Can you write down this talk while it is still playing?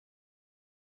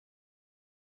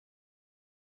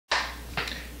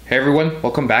Hey everyone,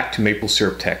 welcome back to Maple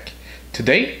Syrup Tech.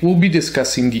 Today we'll be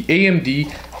discussing the AMD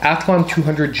ATHLON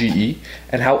 200GE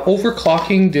and how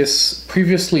overclocking this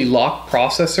previously locked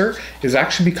processor is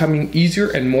actually becoming easier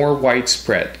and more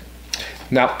widespread.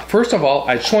 Now, first of all,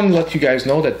 I just want to let you guys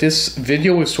know that this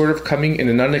video is sort of coming in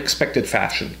an unexpected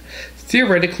fashion.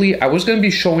 Theoretically, I was going to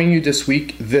be showing you this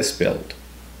week this build.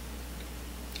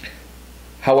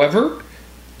 However,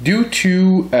 due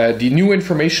to the new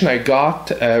information I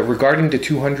got regarding the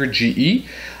 200GE,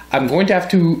 I'm going to have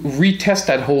to retest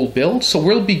that whole build, so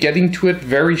we'll be getting to it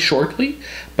very shortly.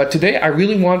 But today I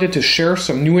really wanted to share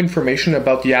some new information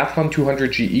about the ATHLON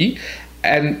 200GE,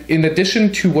 and in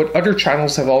addition to what other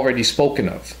channels have already spoken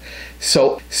of.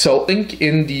 So link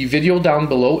in the video down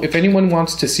below if anyone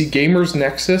wants to see Gamers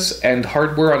Nexus and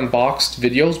Hardware Unboxed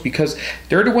videos, because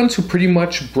they're the ones who pretty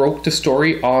much broke the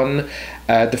story on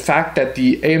the fact that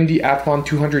the AMD ATHLON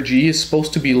 200GE is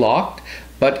supposed to be locked,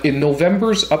 but in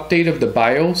November's update of the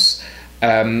BIOS,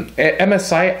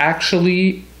 MSI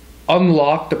actually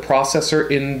unlocked the processor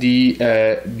in the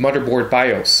motherboard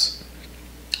BIOS.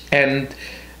 And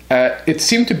it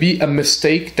seemed to be a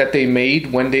mistake that they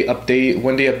made when they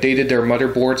updated their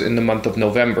motherboards in the month of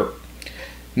November.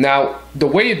 Now, the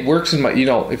way it works in my,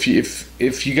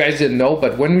 if you guys didn't know,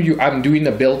 but when I'm doing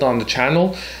a build on the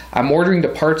channel, I'm ordering the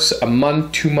parts a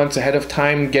month, 2 months ahead of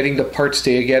time, getting the parts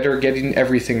together, getting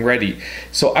everything ready.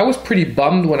 So I was pretty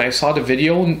bummed when I saw the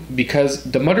video, because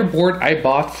the motherboard I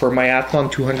bought for my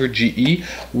ATHLON 200GE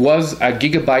was a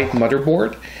Gigabyte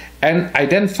motherboard. And I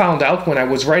then found out when I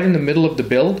was right in the middle of the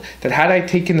build that had I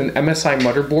taken an MSI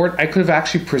motherboard, I could have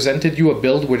actually presented you a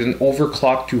build with an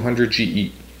overclocked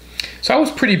 200GE. So I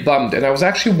was pretty bummed, and I was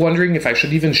actually wondering if I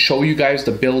should even show you guys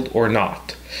the build or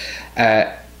not.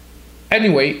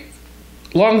 Anyway,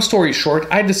 long story short,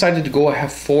 I decided to go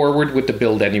forward with the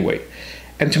build anyway.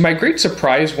 And to my great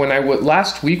surprise,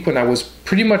 last week when I was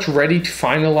pretty much ready to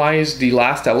finalize the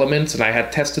last elements and I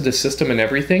had tested the system and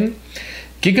everything,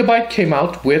 Gigabyte came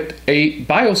out with a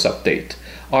BIOS update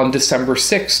on December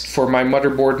 6th for my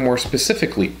motherboard more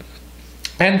specifically.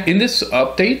 And in this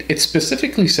update, it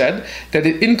specifically said that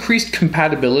it increased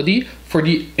compatibility for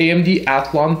the AMD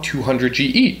ATHLON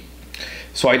 200GE.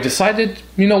 So I decided,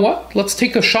 you know what, let's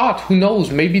take a shot. Who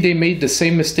knows, maybe they made the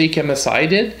same mistake MSI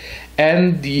did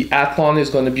and the ATHLON is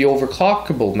going to be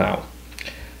overclockable now.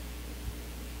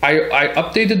 I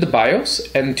updated the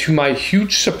BIOS, and to my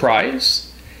huge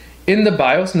surprise, in the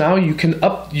BIOS now you can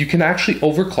actually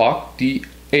overclock the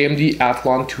AMD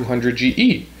ATHLON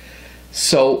 200GE.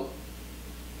 So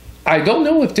I don't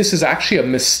know if this is actually a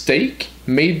mistake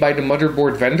made by the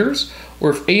motherboard vendors, or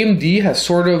if AMD has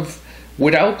sort of,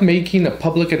 without making a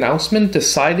public announcement,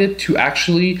 decided to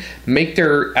actually make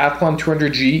their ATHLON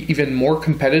 200GE even more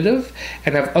competitive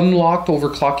and have unlocked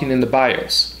overclocking in the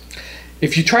BIOS.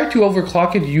 If you try to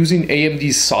overclock it using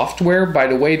AMD's software, by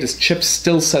the way, this chip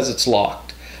still says it's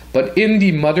locked. But in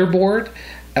the motherboard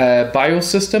BIOS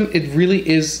system, it really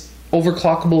is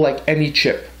overclockable like any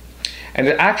chip. And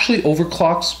it actually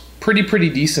overclocks pretty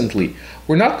decently.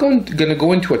 We're not going to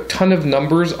go into a ton of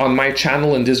numbers on my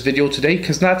channel in this video today,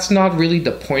 because that's not really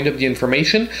the point of the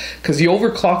information, because the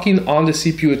overclocking on the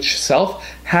CPU itself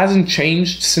hasn't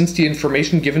changed since the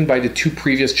information given by the two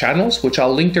previous channels, which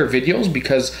I'll link their videos,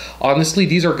 because honestly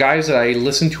these are guys that I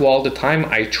listen to all the time,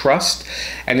 I trust,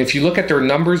 and if you look at their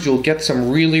numbers you'll get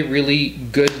some really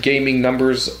good gaming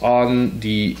numbers on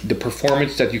the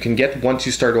performance that you can get once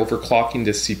you start overclocking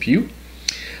this CPU.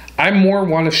 I more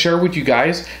want to share with you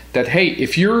guys that, hey,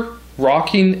 if you're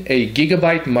rocking a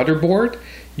Gigabyte motherboard,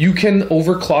 you can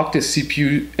overclock this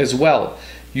CPU as well.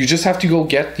 You just have to go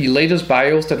get the latest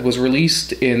BIOS that was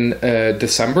released in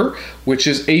December, which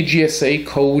is AGSA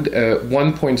code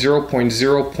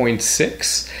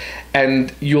 1.0.0.6,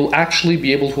 and you'll actually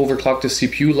be able to overclock the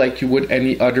CPU like you would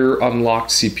any other unlocked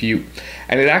CPU.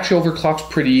 And it actually overclocks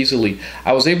pretty easily.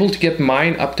 I was able to get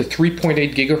mine up to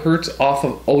 3.8 gigahertz off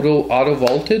of auto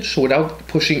voltage, so without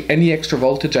pushing any extra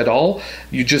voltage at all.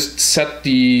 You just set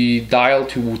the dial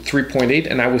to 3.8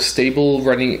 and I was stable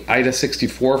running IDA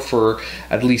 64 for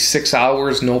at least 6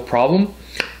 hours, no problem.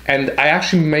 And I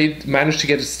actually managed to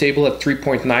get it stable at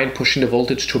 3.9, pushing the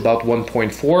voltage to about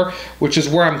 1.4, which is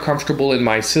where I'm comfortable in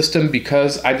my system,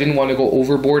 because I didn't want to go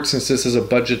overboard since this is a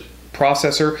budget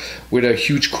processor with a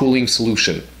huge cooling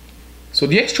solution. So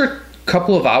the extra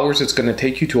couple of hours it's going to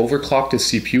take you to overclock the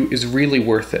CPU is really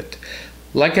worth it.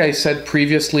 Like I said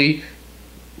previously,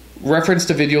 reference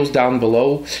the videos down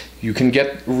below. You can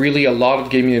get really a lot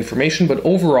of gaming information, but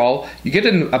overall you get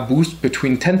a boost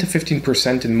between 10 to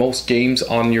 15% in most games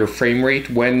on your frame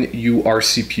rate when you are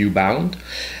CPU bound.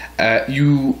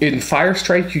 You in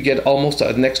Firestrike you get almost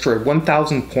an extra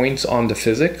 1,000 points on the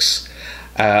physics.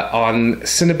 On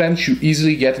Cinebench you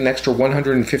easily get an extra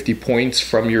 150 points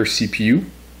from your CPU.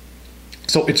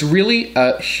 So it's really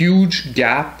a huge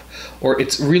gap, or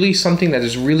it's really something that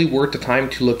is really worth the time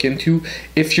to look into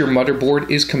if your motherboard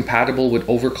is compatible with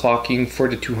overclocking for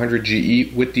the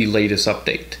 200GE with the latest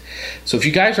update. So if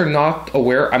you guys are not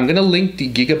aware, I'm going to link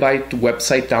the Gigabyte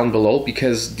website down below,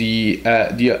 because the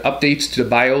updates to the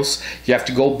BIOS, you have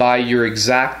to go by your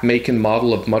exact make and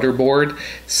model of motherboard,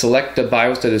 select the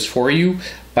BIOS that is for you.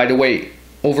 By the way,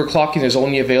 overclocking is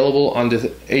only available on the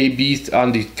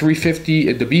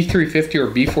B350 or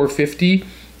B450,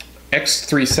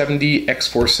 X370,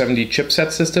 X470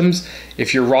 chipset systems.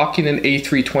 If you're rocking an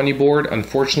A320 board,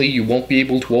 unfortunately you won't be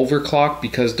able to overclock,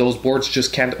 because those boards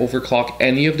just can't overclock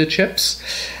any of the chips.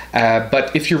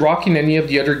 But if you're rocking any of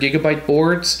the other Gigabyte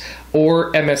boards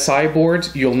or MSI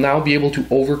boards, you'll now be able to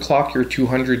overclock your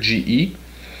 200GE.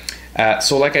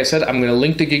 So like I said, I'm going to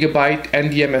link the Gigabyte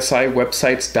and the MSI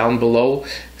websites down below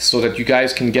so that you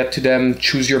guys can get to them,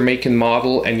 choose your make and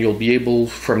model, and you'll be able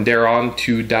from there on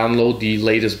to download the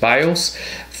latest BIOS.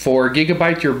 For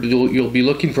Gigabyte, you'll be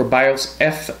looking for BIOS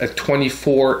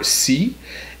F24C,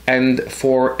 and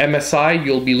for MSI,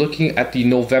 you'll be looking at the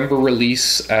November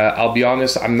release. I'll be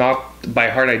honest, I'm not, by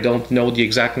heart, I don't know the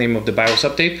exact name of the BIOS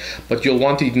update, but you'll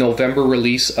want the November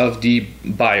release of the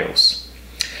BIOS.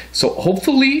 So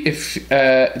hopefully, if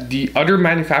the other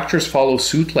manufacturers follow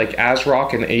suit, like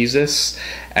ASRock and Asus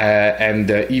and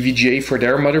EVGA for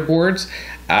their motherboards,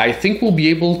 I think we'll be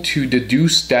able to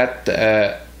deduce that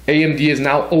AMD is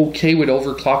now okay with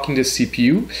overclocking the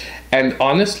CPU. And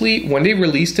honestly, when they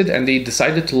released it and they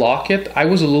decided to lock it, I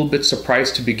was a little bit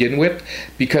surprised to begin with,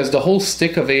 because the whole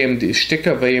shtick of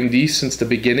AMD since the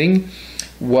beginning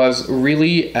was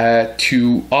really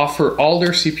to offer all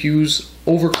their CPUs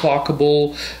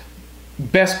overclockable,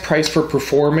 best price for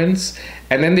performance,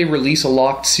 and then they release a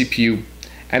locked CPU,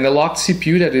 and a locked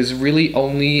CPU that is really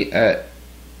only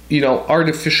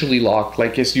artificially locked,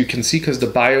 like as you can see, because the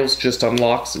BIOS just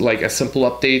unlocks, like a simple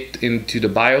update into the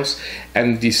BIOS,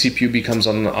 and the CPU becomes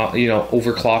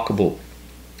overclockable.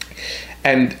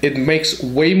 And it makes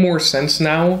way more sense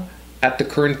now at the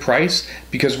current price,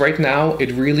 because right now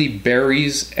it really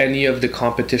buries any of the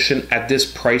competition at this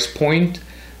price point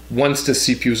once the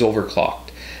CPU is overclocked.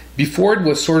 Before, it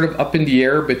was sort of up in the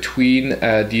air between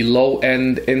the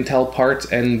low-end Intel parts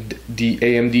and the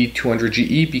AMD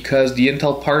 200GE, because the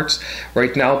Intel parts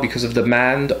right now, because of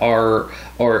demand,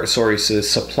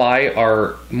 supply,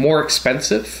 are more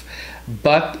expensive,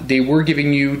 but they were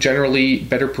giving you generally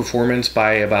better performance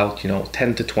by about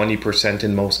 10 to 20%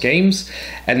 in most games.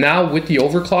 And now with the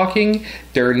overclocking,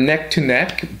 they're neck to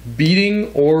neck,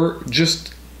 beating or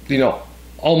just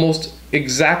almost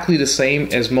exactly the same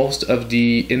as most of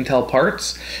the Intel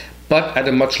parts, but at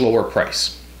a much lower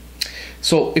price.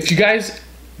 So if you guys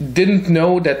didn't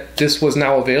know that this was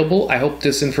now available, I hope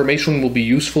this information will be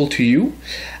useful to you.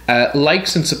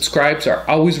 Likes and subscribes are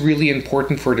always really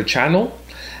important for the channel.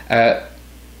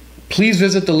 Please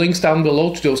visit the links down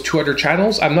below to those two other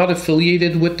channels. I'm not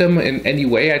affiliated with them in any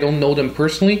way. I don't know them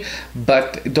personally,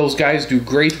 but those guys do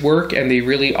great work and they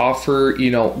really offer,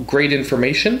 great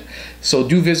information. So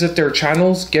do visit their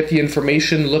channels, get the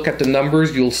information, look at the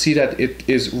numbers. You'll see that it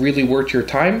is really worth your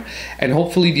time. And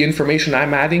hopefully the information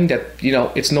I'm adding, that,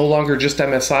 it's no longer just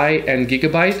MSI and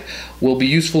Gigabyte, will be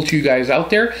useful to you guys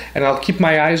out there. And I'll keep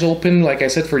my eyes open, like I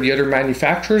said, for the other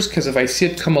manufacturers, because if I see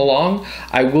it come along,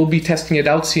 I will be testing it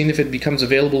out, seeing if it becomes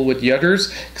available with the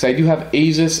others, because I do have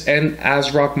Asus and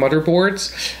ASRock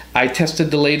motherboards. I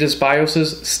tested the latest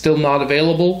BIOSes, still not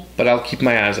available, but I'll keep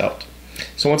my eyes out.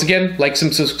 So once again, likes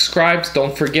and subscribes.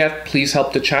 Don't forget, please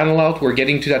help the channel out. We're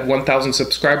getting to that 1,000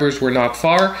 subscribers. We're not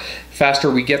far.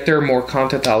 Faster we get there, more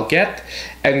content I'll get.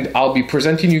 And I'll be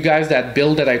presenting you guys that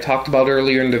build that I talked about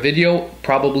earlier in the video,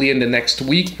 probably in the next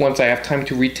week, once I have time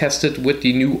to retest it with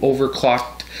the new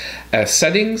overclocked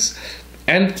settings.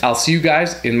 And I'll see you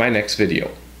guys in my next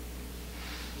video.